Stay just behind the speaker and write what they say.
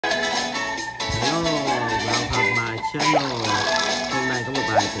channel. Hôm nay có một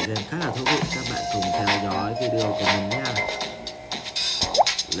bài tựa game khá là thú vị, các bạn cùng theo dõi video của mình nha.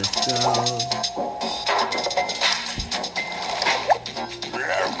 Let's go.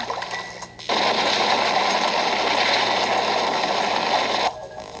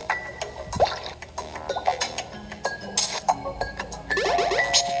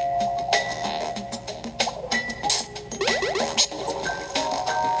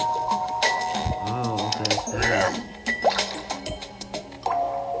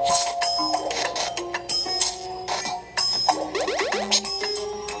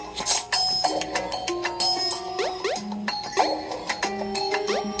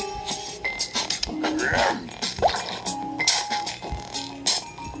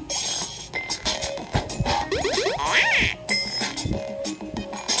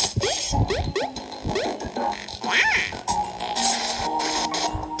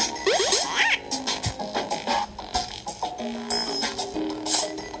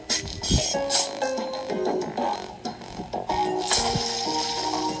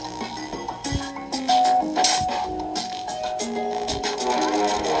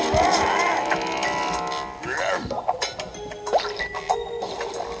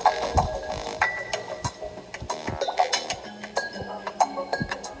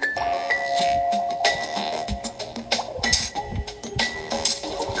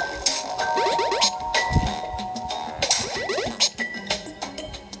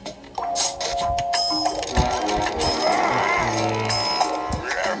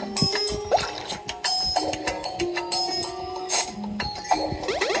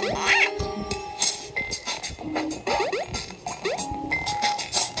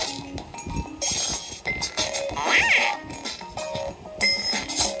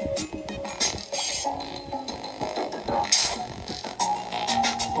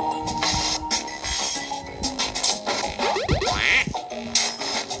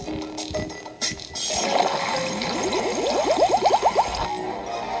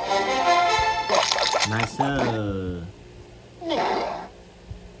 Nice.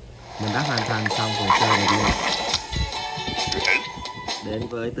 Mình đã hoàn thành xong phần chơi này luôn. Đến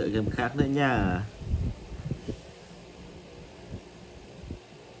với tựa game khác nữa nha.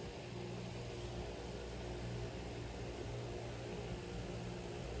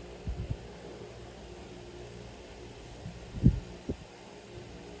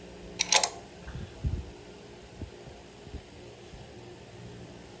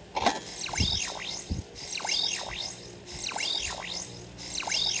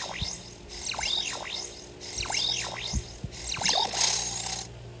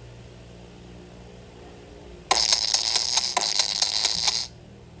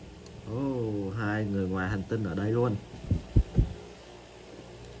 Hai người ngoài hành tinh ở đây luôn.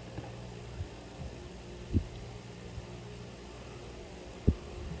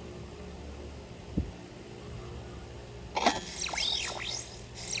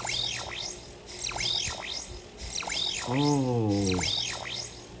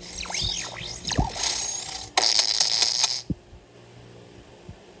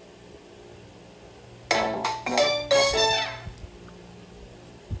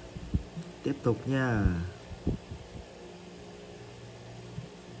 Tiếp tục nha.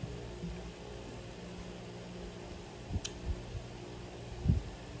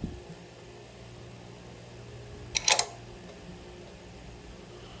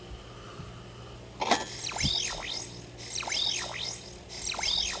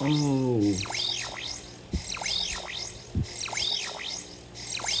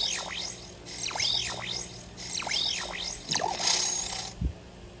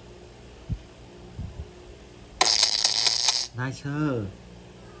 Nice.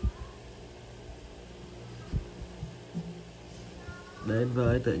 Đến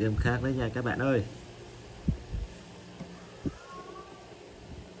với tựa game khác đấy nha các bạn ơi.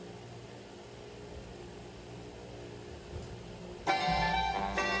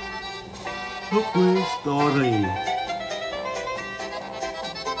 Wugy Story.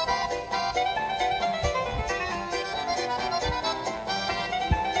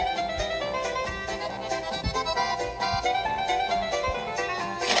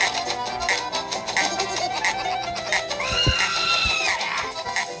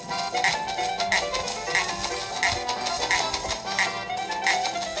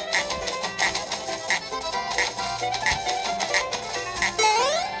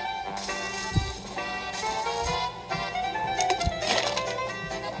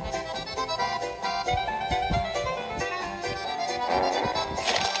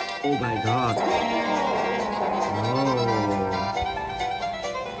 Oh my god. Oh.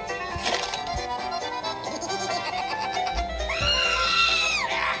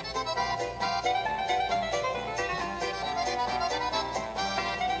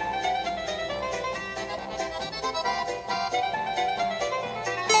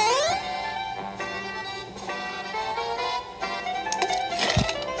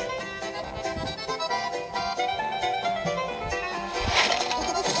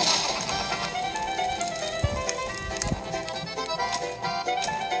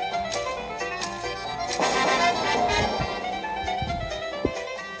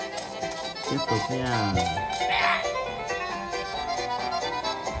 nha.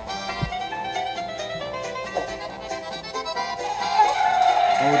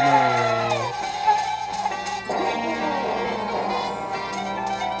 Oh no.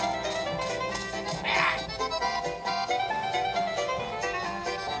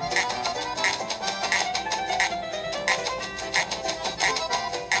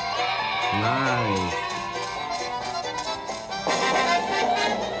 Nice.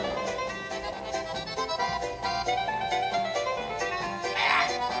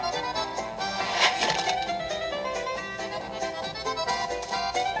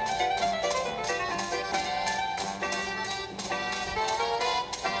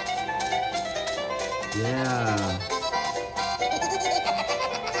 Yeah.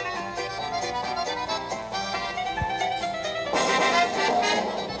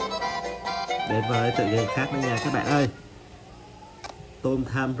 Đến với tựa game khác nữa nha các bạn ơi. Tôm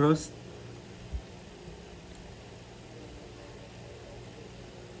Tham Roast.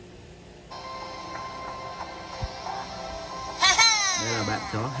 Đây là bạn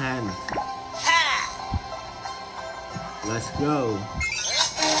chó Han. Let's go.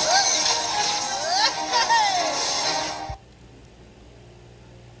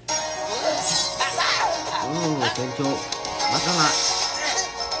 Oh, tên trộm. Bắt nó lại.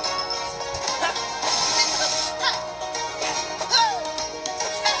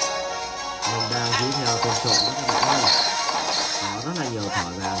 Mình đang dí theo tên trộm đó các bạn ơi. Có rất là nhiều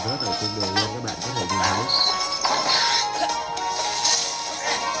thỏi vàng rớt ở trên đường luôn, các bạn có thể nhìn thấy.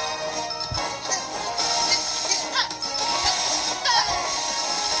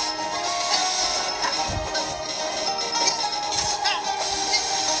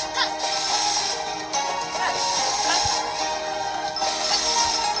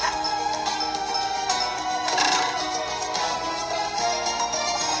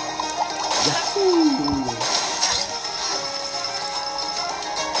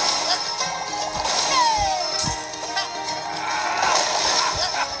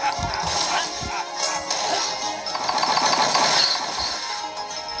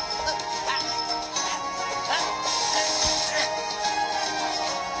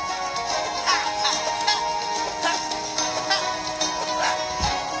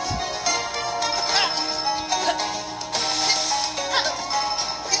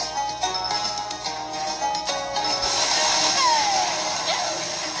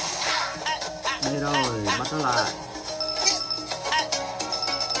 Đây rồi, bắt nó lại.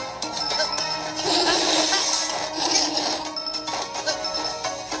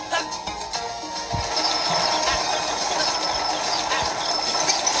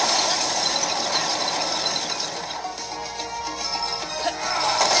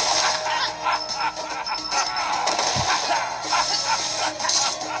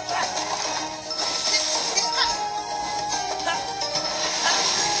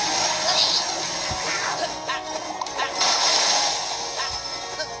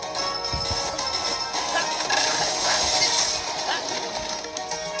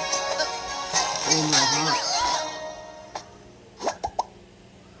 Oh my god.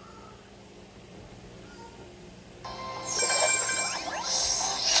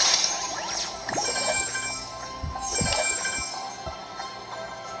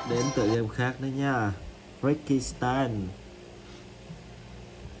 Đến tựa game khác đấy nha. Pakistan.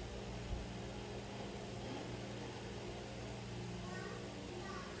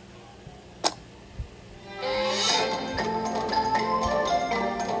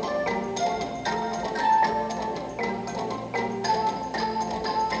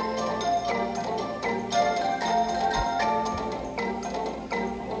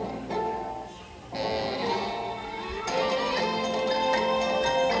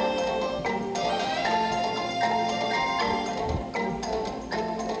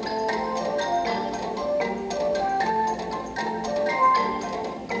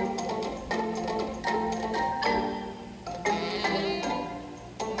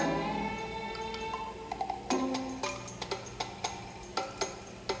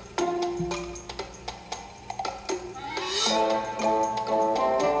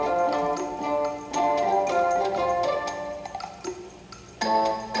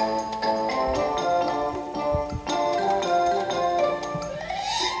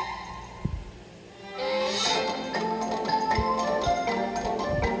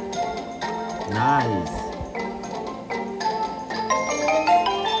 Nice.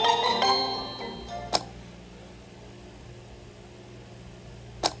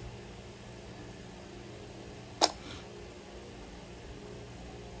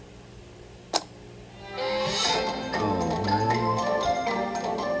 Oh man.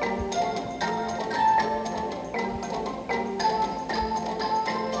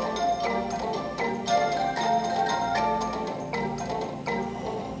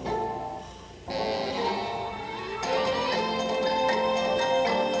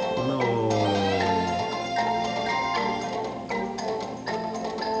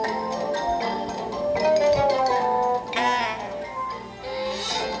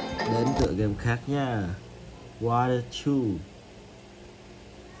 Đến tựa game khác nha. Water 2.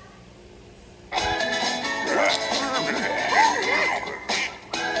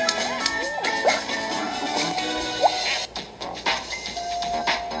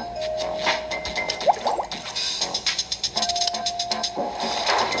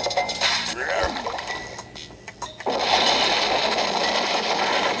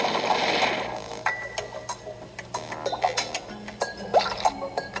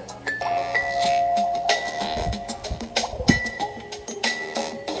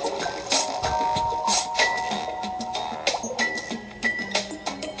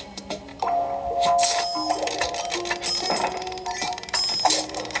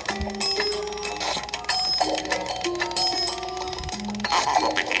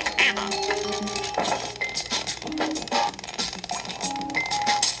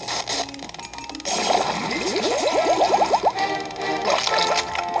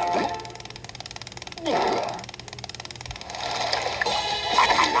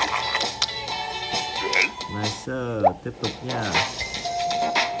 Nice, tiếp tục nha.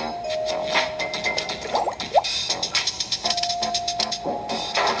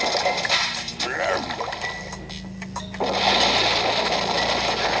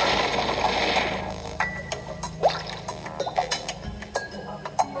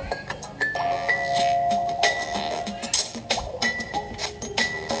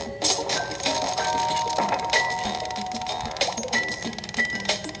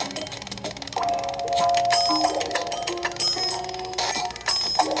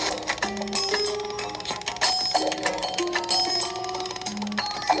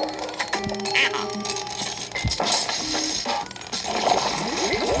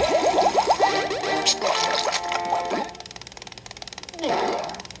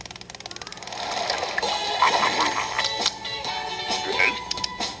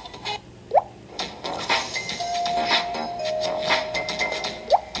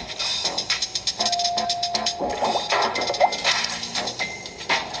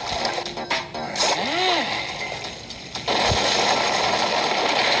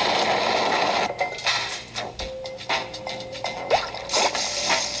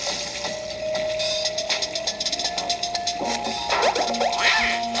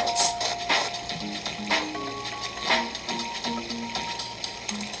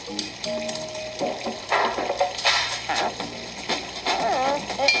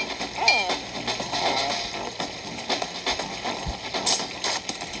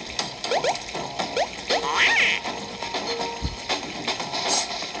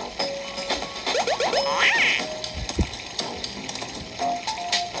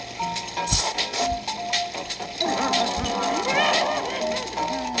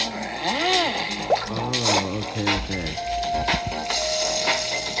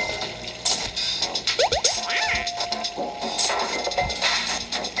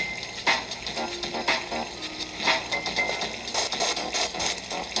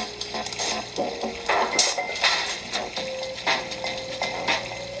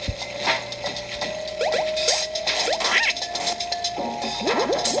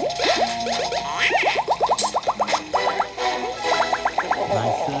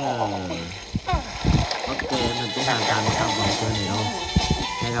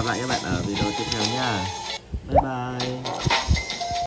 Hẹn gặp lại các bạn ở video tiếp theo nha. Bye bye.